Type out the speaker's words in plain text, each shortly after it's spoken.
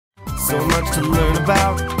so much to learn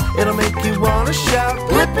about. It'll make you wanna shout,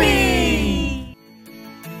 Blippi!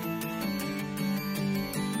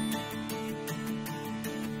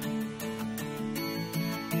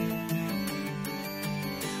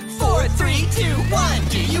 4, 3, 2, 1.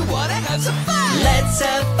 Do you wanna have some fun? Let's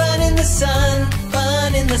have fun in the sun,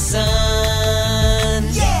 fun in the sun.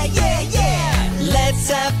 Yeah, yeah, yeah. Let's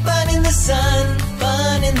have fun in the sun,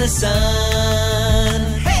 fun in the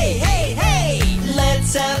sun. Hey, hey, hey.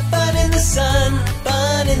 Let's have fun in the sun,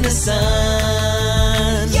 fun in the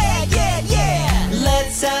sun. Yeah, yeah, yeah.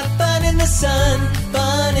 Let's have fun in the sun,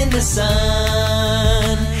 fun in the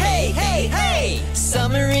sun. Hey, hey, hey.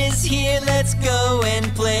 Summer is here, let's go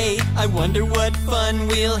and play. I wonder what fun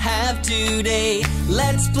we'll have today.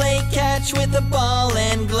 Let's play catch with a ball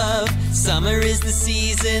and glove. Summer is the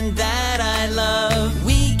season that I love.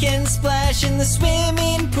 We can splash in the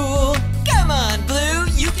swimming pool. Come on, Blue,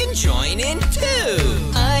 you can join in too.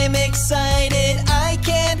 I'm excited, I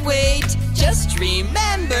can't wait. Just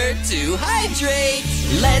remember to hydrate.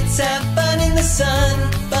 Let's have fun in the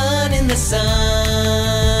sun, fun in the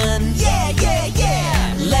sun. Yeah, yeah,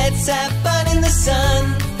 yeah. Let's have fun in the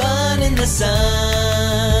sun, fun in the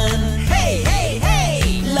sun. Hey, hey,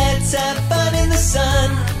 hey. Let's have fun in the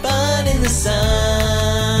sun, fun in the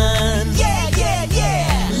sun. Yeah, yeah,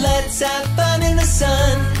 yeah. Let's have fun in the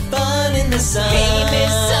sun, fun in the sun. Hey,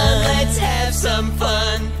 Miss Sun, let's have some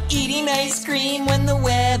fun. Eating ice cream when the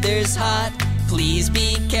weather's hot. Please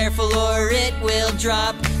be careful or it will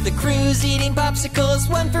drop. The crew's eating popsicles,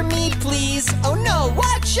 one for me, please. Oh no,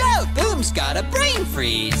 watch out! Boom's got a brain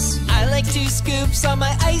freeze. I like 2 scoops on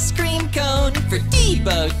my ice cream cone. For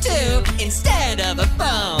Debo too, instead of a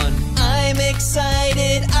phone. I'm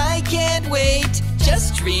excited, I can't wait.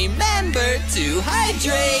 Just remember to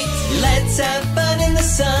hydrate. Let's have fun in the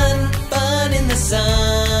sun, fun in the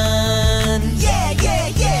sun. Yeah, yeah,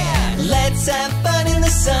 yeah. Let's have fun in the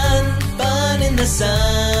sun, fun in the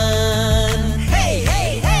sun. Hey,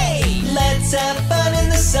 hey, hey. Let's have fun in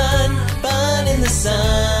the sun, fun in the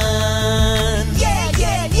sun. Yeah,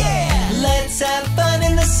 yeah, yeah. Let's have fun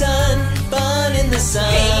in the sun, fun in the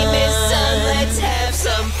sun. Hey, Miss Sun, let's have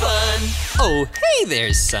some fun. Oh, hey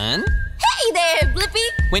there, Sun. Hey there, Blippi!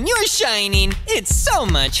 When you're shining, it's so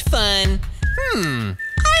much fun.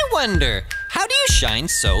 I wonder, how do you shine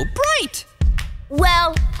so bright?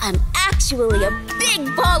 Well, I'm actually a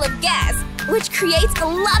big ball of gas, which creates a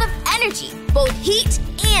lot of energy, both heat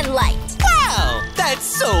and light. Wow, that's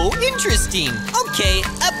so interesting. Okay,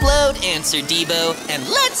 upload answer, Debo, and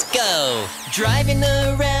let's go. Driving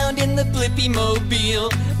around in the Blippi mobile,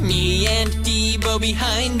 me and Debo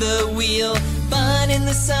behind the wheel. Fun in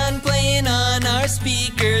the sun, playing on our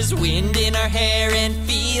speakers, wind in our hair and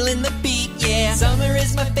feeling the beat, yeah. Summer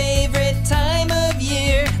is my favorite time of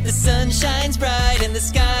year. The sun shines bright and the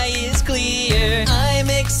sky is clear. I'm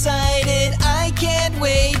excited, I can't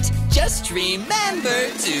wait. Just remember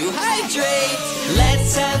to hydrate.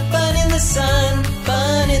 Let's have fun in the sun,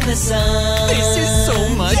 fun in the sun. This is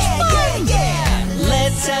so much fun. Yeah, yeah.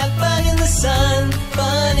 Let's have fun in the sun,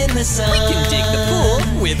 fun in the sun. We can dig the pool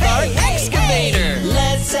with our excavator. Hey.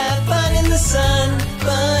 Let's have fun in the sun,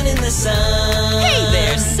 fun in the sun. Hey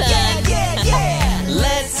there, Sun. Yeah, yeah, yeah.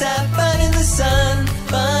 Let's have fun in the sun,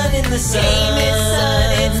 fun in the sun. Hey, Miss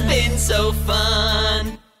Sun, it's been so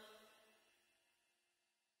fun.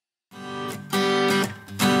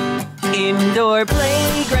 Indoor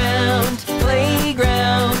playground,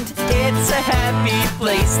 playground. It's a happy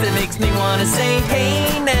place that makes me wanna say,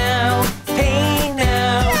 hey now, hey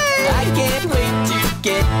now. I can't wait to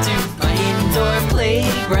get to my indoor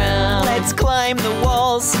playground. Let's climb the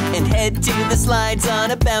walls and head to the slides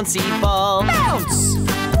on a bouncy ball. Bounce!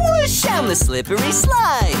 Whoosh down the slippery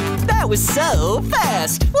slide. That was so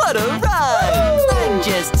fast, what a ride! I'm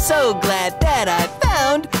just so glad that I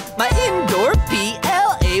found my indoor PLAY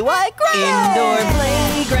ground. Indoor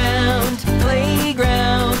playground,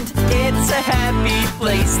 playground. It's a happy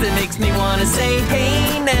place that makes me wanna say,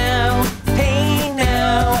 hey now, hey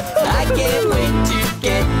now. I can't wait to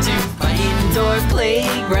get to my indoor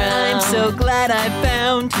playground. I'm so glad I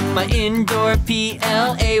found my indoor PLAY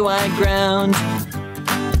ground.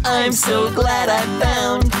 I'm so glad I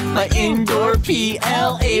found my indoor PLAY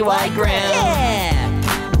ground. Yeah!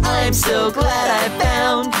 I'm so glad I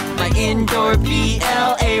found my indoor PLAY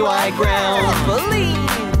ground.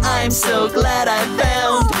 I'm so glad I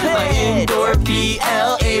found my indoor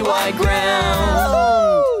PLAY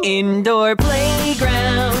ground. Indoor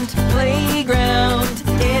playground, playground.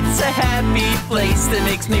 It's a happy place that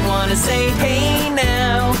makes me wanna say, hey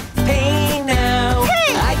now, hey now.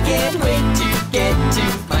 Hey! I can't wait to get to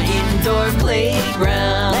my indoor indoor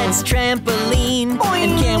playground. Let's trampoline. Boing.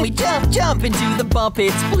 And can we jump into the ball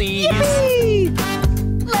pits, please? Yippee!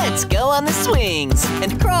 Let's go on the swings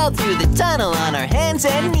and crawl through the tunnel on our hands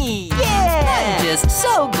and knees. Yeah! I'm just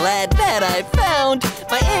so glad that I found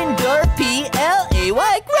my indoor PLAY ground.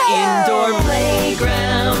 Indoor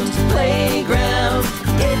playground, playground.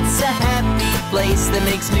 It's a happy place that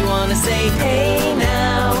makes me wanna say, hey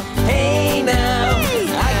now, hey now. Hey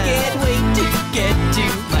now. I can't wait to get to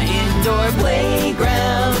my indoor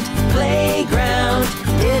playground, playground.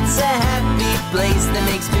 It's a happy place that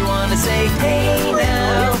makes me wanna say, hey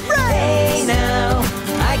now, hey now.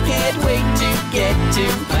 I can't wait to get to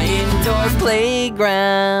my indoor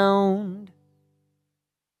playground.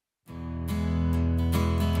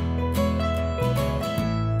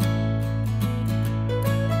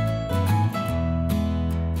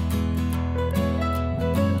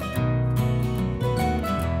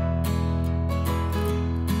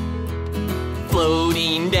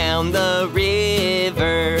 Floating down the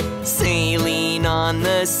river, sailing on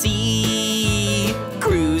the sea,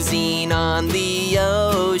 cruising on the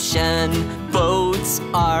ocean, boats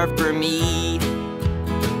are for me.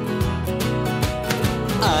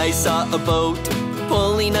 I saw a boat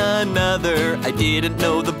pulling another. I didn't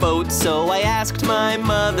know the boat, so I asked my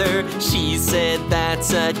mother. She said,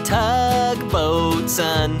 that's a tugboat,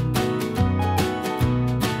 son.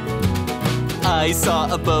 I saw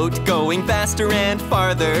a boat going faster and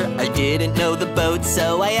farther. I didn't know the boat,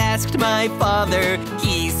 so I asked my father.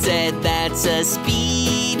 He said, that's a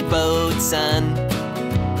speedboat, son.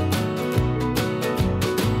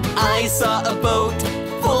 I saw a boat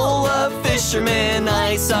full of fishermen.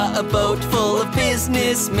 I saw a boat full of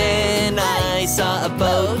businessmen. I saw a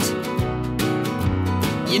boat.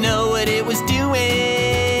 You know what it was doing?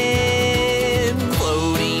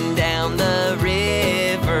 Floating down the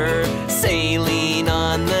river, sailing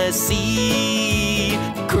on the sea,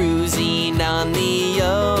 cruising on the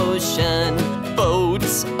ocean,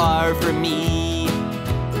 boats are for me.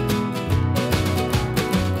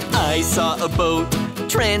 I saw a boat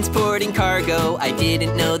transporting cargo. I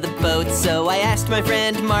didn't know the boat, so I asked my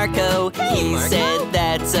friend Marco. He said,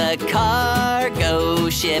 that's a cargo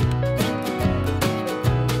ship.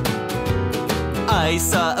 I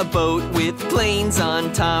saw a boat with planes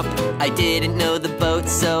on top. I didn't know the boat,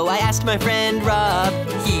 so I asked my friend Rob.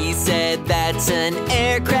 He said, that's an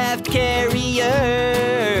aircraft carrier.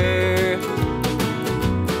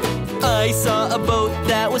 I saw a boat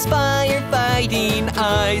that was firefighting.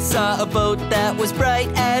 I saw a boat that was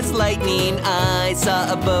bright as lightning. I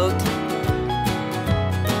saw a boat.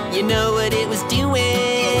 You know what it was doing?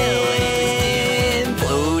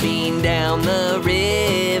 Floating down the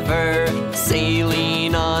river,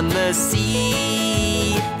 sailing on the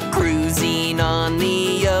sea, cruising on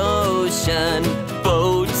the ocean,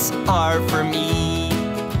 boats are for me.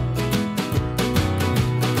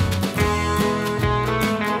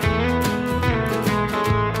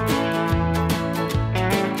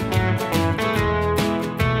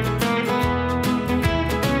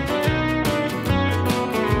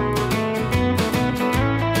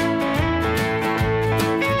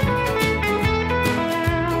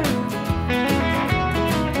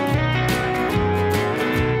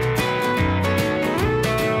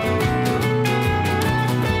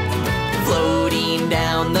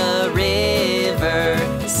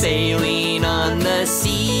 Sailing on the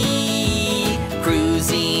sea,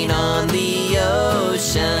 cruising on the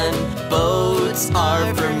ocean, boats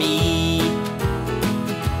are for me.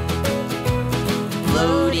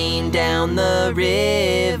 Floating down the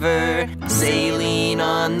river, sailing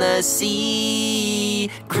on the sea,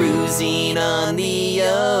 cruising on the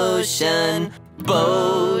ocean,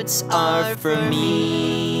 boats are for me.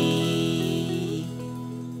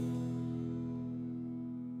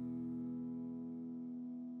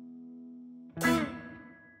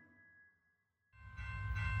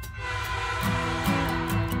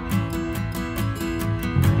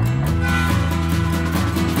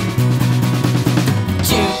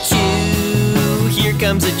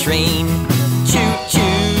 Comes a train,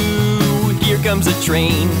 choo-choo, here comes a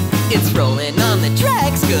train. It's rolling on the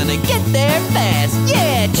tracks, gonna get there fast,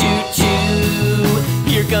 yeah, choo-choo,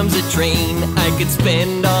 here comes a train. I could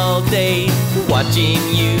spend all day watching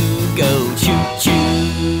you go,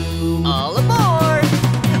 choo-choo. All aboard!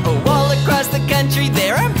 Oh, all across the country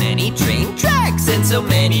there are many train tracks, and so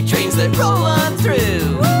many trains that roll on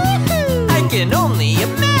through. I can only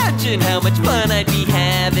imagine how much fun I'd be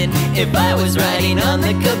having if I was riding on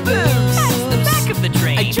the caboose. That's the back of the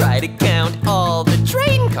train. I try to count all the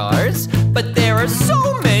train cars, but there are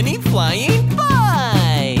so many flying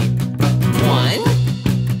by. 1,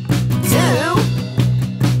 2,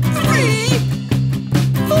 3.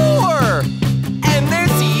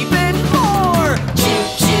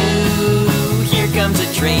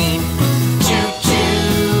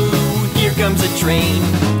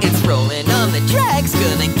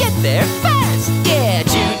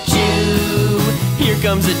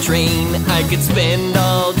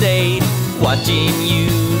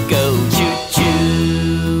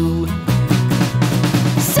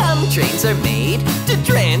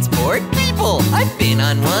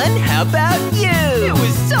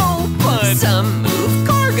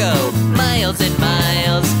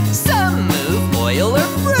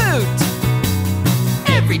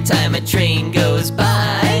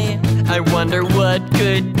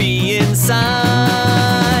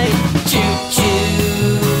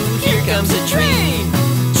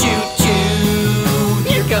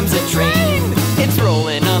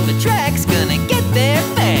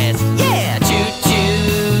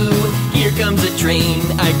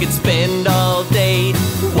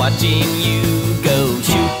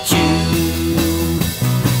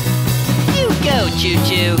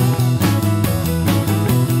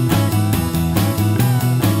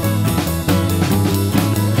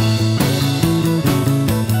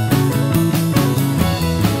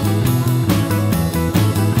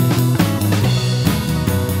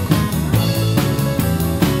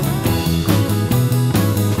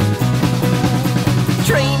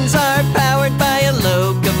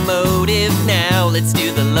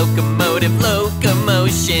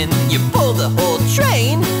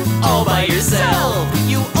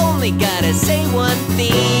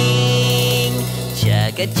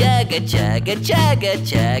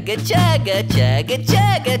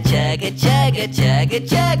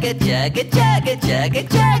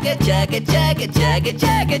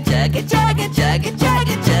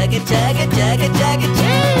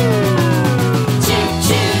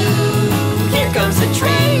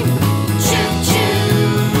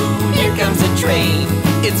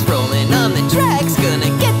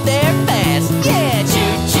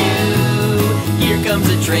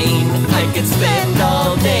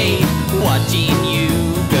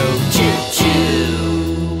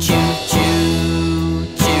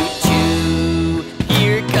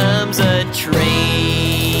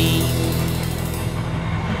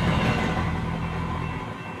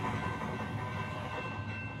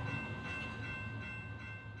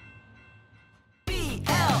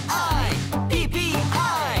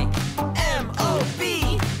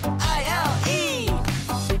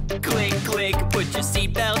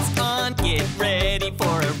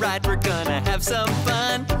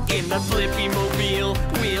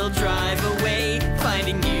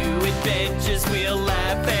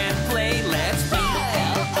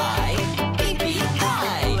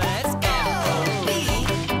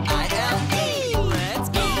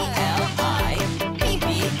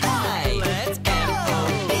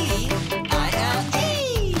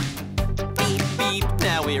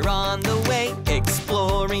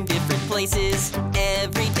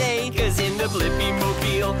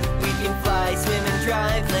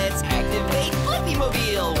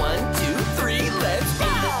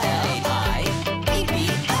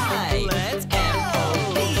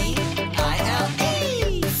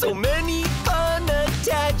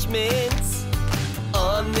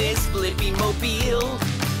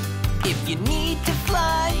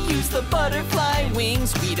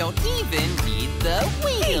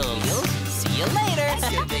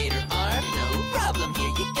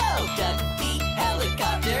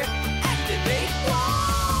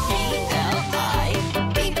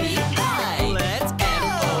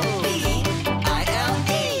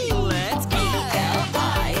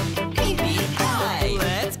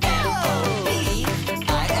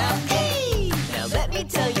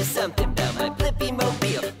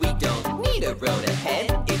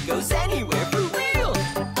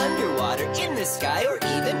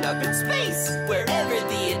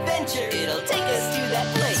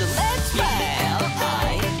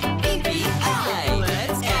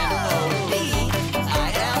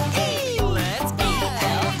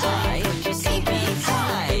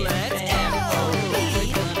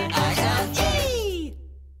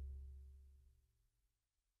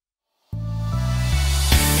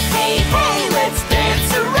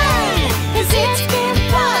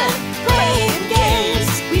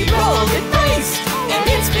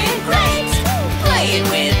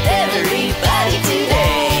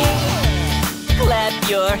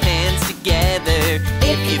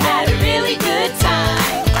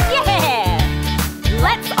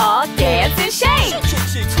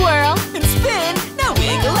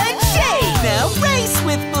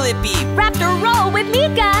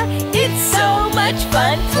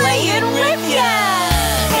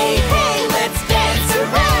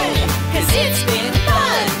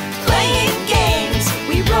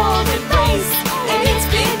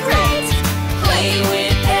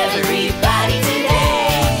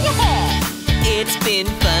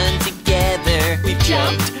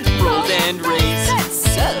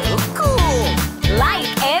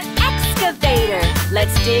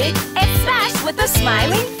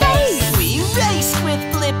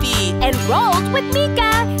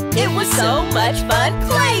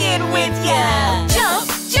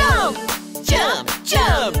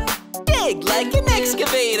 jump. Dig like an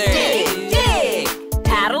excavator. Dig, dig.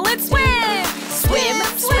 Paddle and swim. Swim,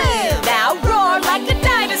 swim. Now roar like a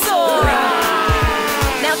dinosaur.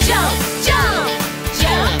 Now jump, jump,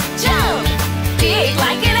 jump, jump. Dig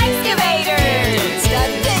like an excavator. Don't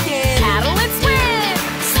stop digging. Paddle and swim.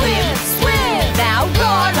 Swim, swim. Now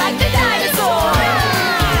roar like a dinosaur.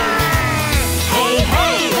 Hey,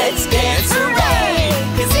 hey, let's dance, hooray!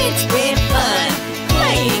 'Cause it's been fun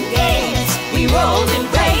playing games. We rolled and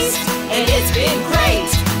raced, and it's been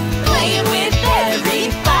great playing with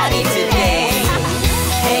everybody today.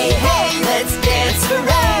 Hey, hey, let's dance,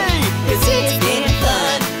 hooray! 'Cause it's been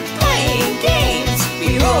fun playing games. We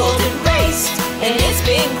rolled and raced, and it's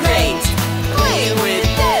been great playing with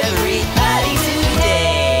everybody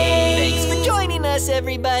today. Thanks for joining us,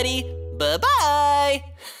 everybody. Bye-bye.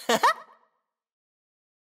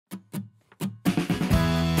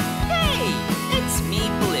 Hey, it's me,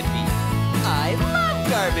 Blippi. I love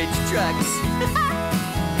garbage trucks.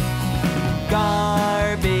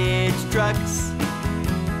 Garbage trucks.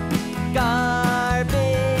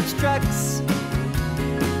 Garbage trucks.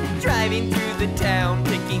 Driving through the town,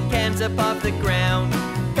 picking cans up off the ground.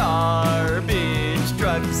 Garbage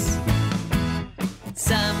trucks.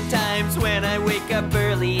 Sometimes when I wake up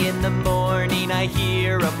early in the morning, I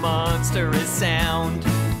hear a monstrous sound.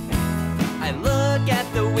 I look at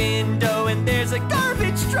the window and there's a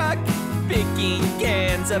garbage truck picking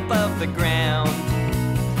cans above the ground.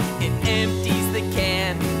 It empties the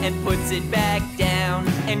can and puts it back down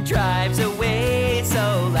and drives away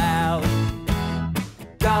so loud.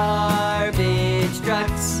 Garbage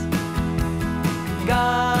trucks.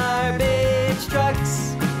 Garbage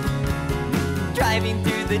trucks. Driving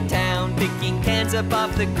through the town, picking cans up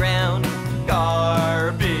off the ground.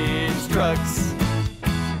 Garbage trucks.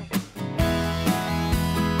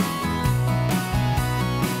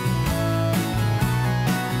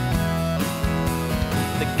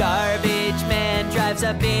 The garbage man drives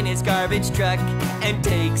up in his garbage truck and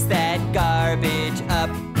takes that garbage up.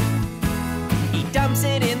 He dumps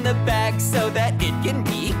it in the back so that it can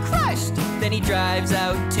be crushed. Then he drives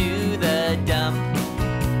out to the dump.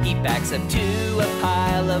 He backs up to a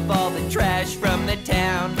pile of all the trash from the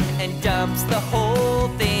town and dumps the whole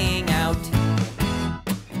thing out.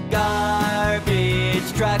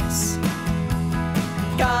 Garbage trucks.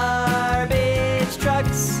 Garbage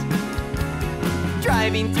trucks.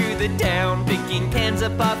 Driving through the town, picking cans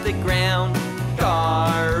up off the ground.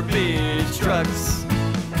 Garbage trucks.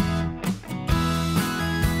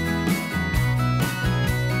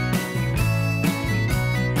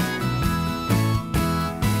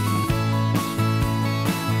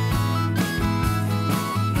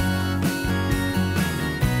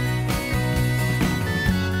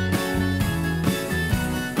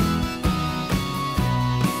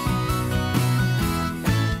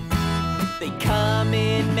 Come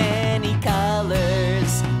in many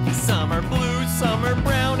colors. Some are blue, some are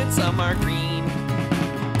brown, and some are green.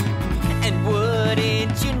 And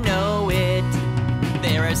wouldn't you know it,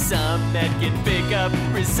 there are some that can pick up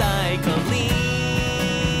recycling.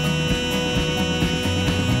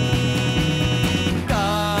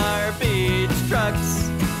 Garbage trucks.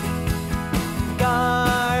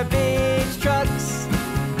 Garbage trucks.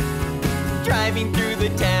 Driving through the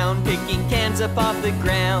town, picking cans up off the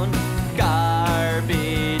ground.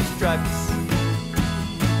 Garbage trucks.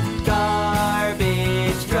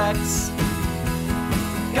 Garbage trucks.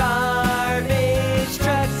 Garbage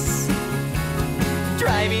trucks.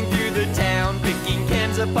 Driving through the town, picking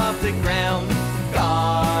cans up off the ground.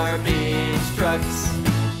 Garbage trucks.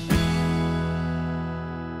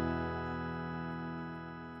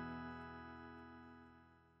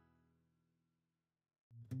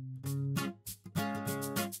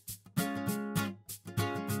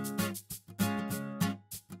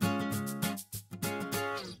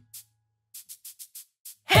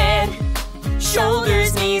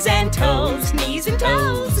 Shoulders, knees and toes, knees and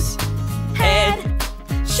toes. Head,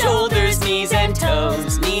 shoulders, knees and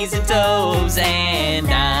toes, knees and toes. And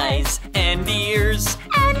eyes and ears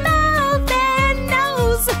And mouth and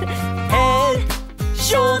nose. Head,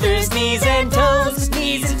 shoulders, knees and toes,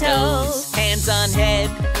 knees and toes. Hands on head,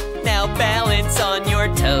 now balance on your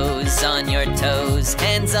toes, on your toes.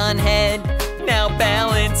 Hands on head, now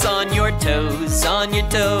balance on your toes, on your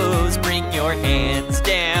toes. Bring your hands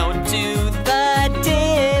down to the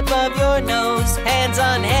tip of your nose. Hands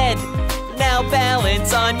on head, now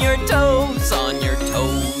balance on your toes, on your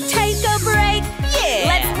toes. Take a break. Yeah.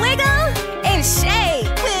 Let's wiggle and shake.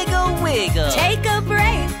 Wiggle, wiggle. Take a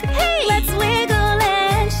break. Hey. Let's wiggle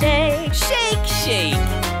and shake. Shake, shake.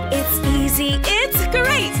 It's easy, it's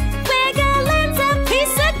great. Wiggling's a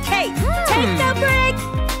piece of cake. Take a break.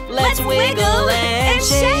 Let's wiggle and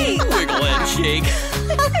shake. Wiggle and shake.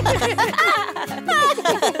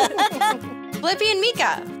 Blippi and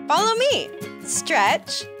Meekah, follow me.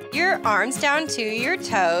 Stretch your arms down to your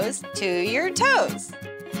toes, to your toes.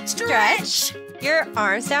 Stretch your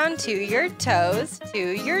arms down to your toes, to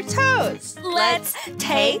your toes. Let's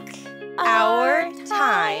take our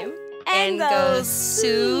time and go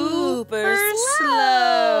super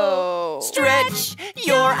slow. Stretch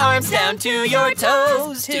your arms down to your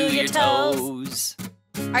toes, to your toes.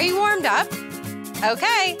 Are you warmed up?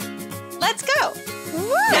 Okay, let's go.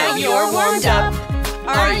 Now you're warmed up.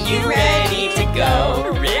 Are you ready to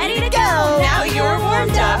go? Ready to go. Now you're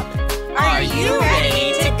warmed up. Are you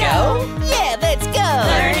ready to go? Yeah, let's go.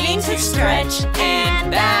 Learning to stretch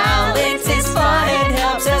and balance is fun. It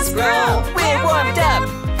helps us grow. We're warmed up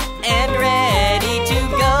and ready to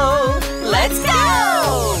go. Let's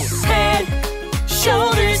go! Head,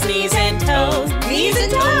 shoulders, knees and toes. Knees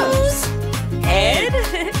and toes. Head,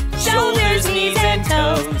 shoulders, knees and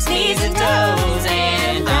toes. Knees and toes.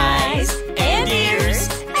 And eyes and ears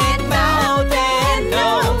and mouth and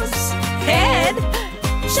nose. Head,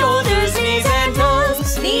 shoulders, knees and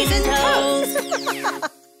toes. Knees and toes.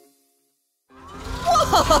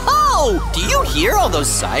 Whoa! Do you hear all those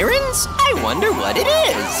sirens? I wonder what it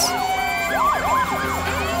is.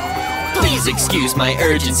 Please excuse my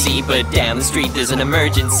urgency, but down the street there's an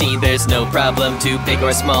emergency. There's no problem too big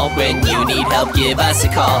or small. When you need help, give us a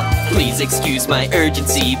call. Please excuse my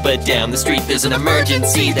urgency, but down the street there's an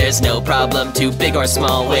emergency. There's no problem too big or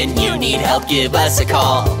small. When you need help, give us a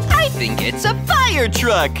call. I think it's a fire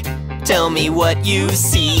truck. Tell me what you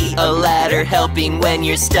see. A ladder helping when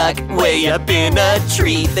you're stuck way up in a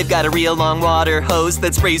tree. They've got a real long water hose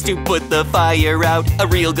that sprays to put the fire out. A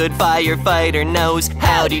real good firefighter knows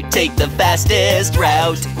how to take the fastest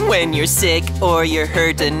route. When you're sick or you're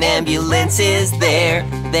hurt, an ambulance is there.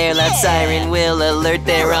 Their loud siren will alert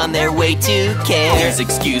they're on their way to care. Please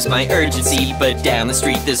excuse my urgency, but down the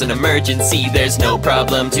street there's an emergency. There's no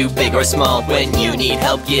problem too big or small. When you need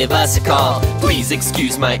help, give us a call. Please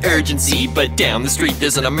excuse my urgency, but down the street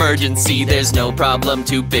there's an emergency. There's no problem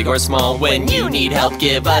too big or small. When you need help,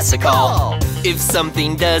 give us a call. If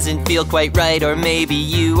something doesn't feel quite right, or maybe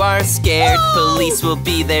you are scared, police will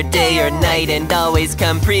be there day or night and always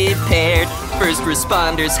come prepared. First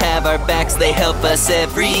responders have our backs, they help us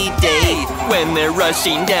every day. When they're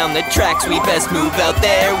rushing down the tracks, we best move out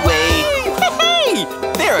their way. Hey!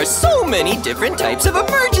 There are so many different types of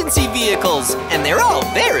emergency vehicles, and they're all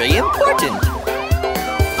very important.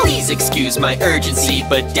 Please excuse my urgency,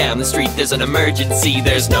 but down the street there's an emergency.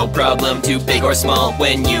 There's no problem too big or small.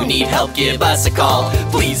 When you need help, give us a call.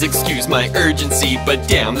 Please excuse my urgency, but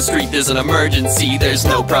down the street there's an emergency. There's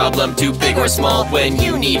no problem too big or small. When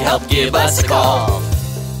you need help, give us a call.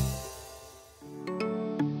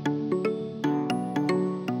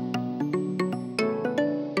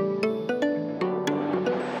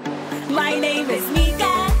 My name is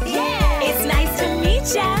Meekah. Yeah. It's nice to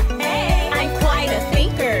meet ya. Hey. I'm quite a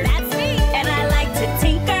thinker. That's me. And I like to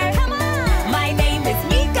tinker. Come on. My name is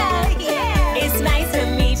Meekah. Yeah. It's nice to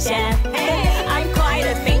meet ya. Hey. I'm quite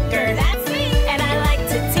a thinker. That's me. And I like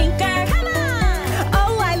to tinker. Come on.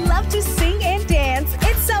 Oh, I love to sing and dance.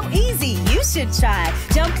 It's so easy, you should try.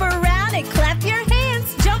 Jump around and clap your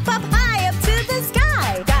hands. Jump up high up to the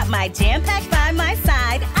sky. Got my jam pack by my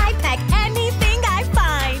side. I pack anything I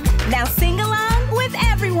find. Now sing along with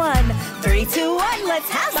everyone. 3, 2, 1, let's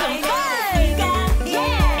have some fun.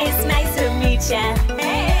 Yeah. It's nice to meet ya.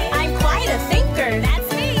 Hey. I'm quite a thinker. That's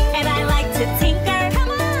me. And I like to tinker.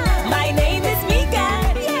 Come on. My name is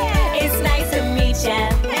Meekah. Yeah. It's nice to meet ya.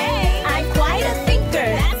 Hey. I'm quite a thinker.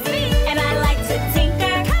 That's me. And I like to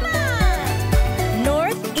tinker. Come on.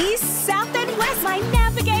 North, east, south, and west. My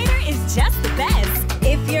navigator is just the best.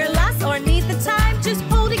 If you're lost or need the time, just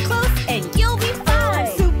hold it close and you'll be fine.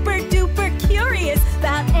 Super duper curious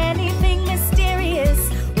about anything mysterious.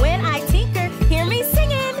 When I tinker, hear me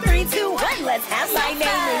singing. 3, 2, 1, let's have some fun. My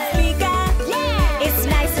name is Meekah. Yeah. It's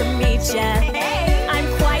nice to meet ya. Hey. I'm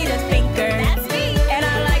quite a thinker. That's me. And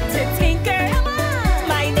I like to tinker. Come on.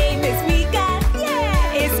 My name is Meekah.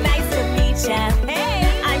 Yeah. It's nice to meet ya.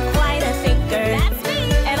 Hey. I'm quite a thinker. That's me.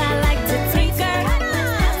 And I like to tinker. Come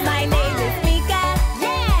on. My name is Meekah.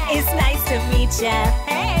 Yeah. It's nice to meet ya.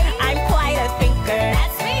 Hey. I'm quite a thinker.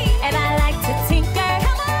 That's me. And I like to tinker.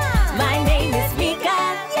 Come on. My name is Meekah.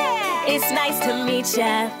 Yeah. It's nice to meet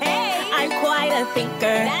ya. Hey. I'm quite a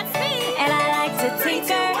thinker. That's me. And I like to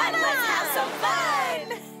tinker. Come on. Let's have some fun.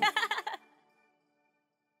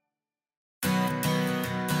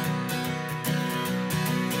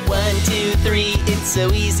 1, 2, 3, it's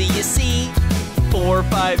so easy, you see. 4,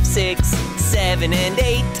 5, 6, 7, and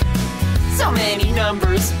 8. So many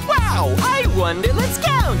numbers, wow, I wonder, let's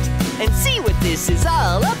count and see what this is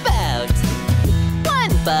all about.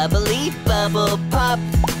 One bubbly bubble pop,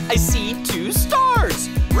 I see 2 stars,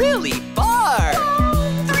 really far.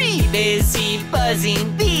 3 busy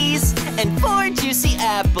buzzing bees, and 4 juicy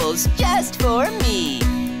apples just for me.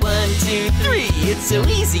 1, 2, 3, it's so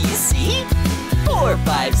easy, you see. 4,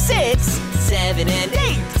 5, 6, 7, and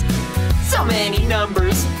 8. So many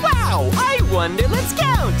numbers, wow, I wonder, let's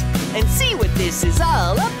count and see what this is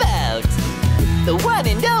all about. The one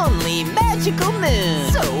and only magical moon,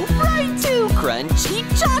 so bright. 2 crunchy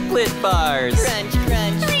chocolate bars, crunch,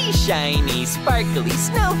 crunch. 3 shiny, sparkly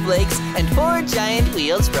snowflakes, and 4 giant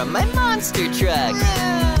wheels from my monster truck.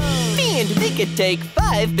 Me and Mika take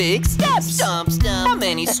 5 big steps. Stomp, stomp. How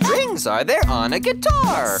many strings are there on a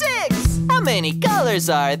guitar? 6. How many colors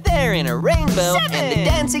are there in a rainbow? 7. And the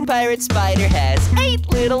dancing pirate spider has 8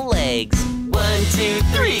 little legs. 1, 2,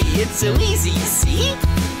 3, it's so easy, you see.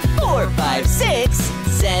 4, 5, 6,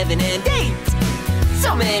 7, and 8.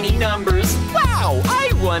 So many numbers, wow,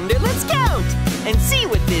 I wonder, let's count and see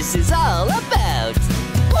what this is all about.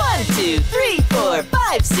 1, 2, 3, 4,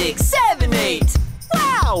 5, 6, 7, 8.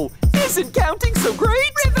 Wow, isn't counting so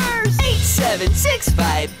great? Reverse! 8, 7, 6,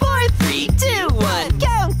 5, 4, 3, 2, 1.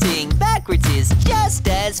 Counting backwards is just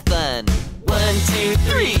as fun. 1, 2,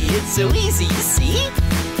 3, it's so easy, you see.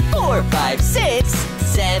 4, 5, 6,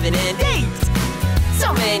 7, and 8.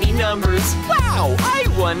 So many numbers, wow, I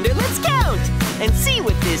wonder, let's count and see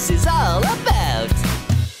what this is all about.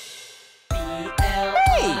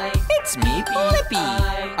 Hey, it's me,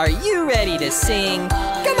 Blippi. Are you ready to sing?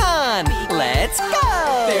 Come on, let's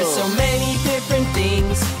go! There's so many different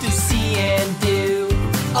things to see and do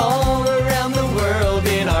all around the world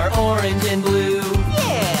in our orange and blue.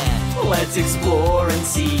 Yeah! Let's explore and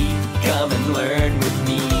see. Come and learn with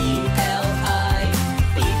me.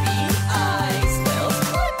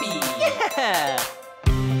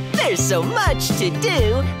 There's so much to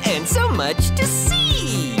do and so much to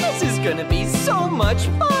see. This is gonna be so much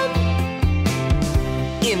fun.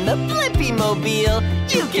 In the Blippi Mobile,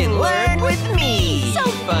 you can learn with me. So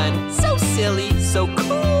fun, so silly, so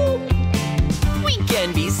cool. We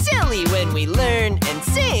can be silly when we learn and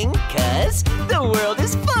sing, 'cause the world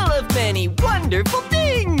is full of many wonderful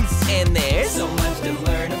things. And there's so much to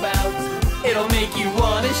learn about, it'll make you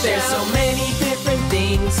wanna shout. There's so many different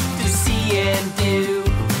things to see and do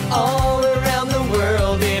all around the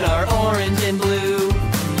world in our orange and blue.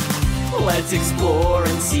 Let's explore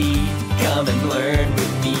and see. Come and learn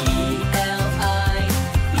with me. L-I-P-P-I.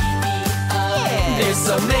 Yeah. There's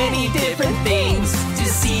so many different things to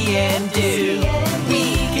see and do.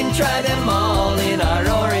 We can try them all in our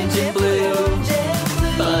orange and blue.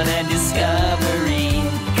 Fun and discovery.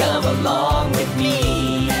 Come along with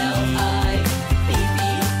me. L-I-P-P-I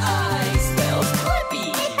spells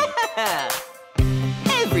Blippi.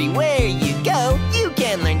 Everywhere you go, you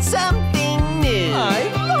can learn something new. I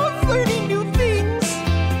love learning new things.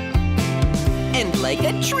 And like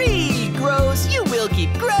a tree grows, you will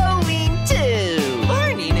keep growing too.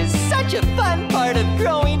 Learning is such a fun part of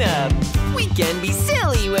growing up. We can be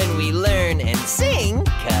silly when we learn and sing,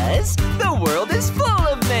 'cause the world is full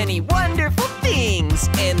of many wonderful things.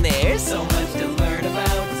 And there's so much to learn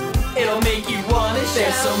about, it'll make you wanna shout.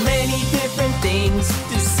 There's so many different things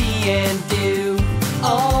to see and do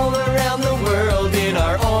all around the world in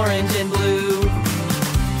our orange and blue.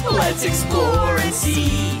 Let's explore and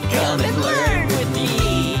see. Come and learn with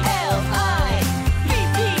me. L-I-P-P-I.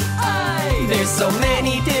 There's so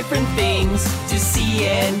many different things to see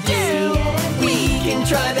and do. We can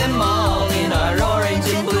try them all in our orange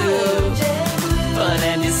and blue. Fun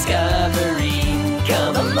and discovery.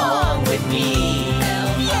 Come along with me.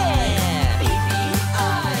 L-I-P-P-I.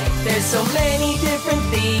 There's so many different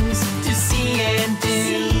things to see and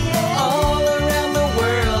do all around the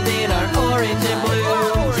world in our orange and blue.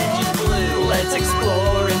 Let's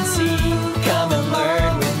explore and see. Come and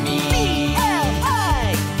learn with me.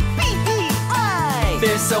 L-I-P-P-I.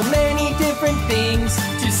 There's so many different things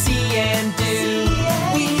to see and do.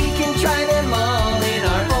 We can try them all in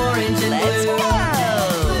our orange and blue. Let's go!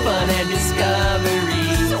 Fun and discovery.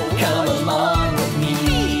 Come along with me.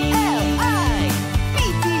 L-I-P-P-I.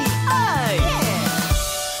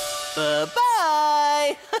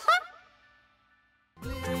 Bye-bye.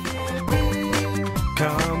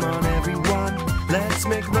 Come on, everyone, let's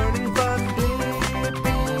make learning fun.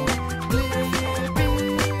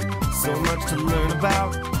 So much to learn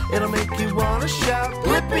about, it'll make you wanna shout,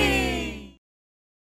 Blippi!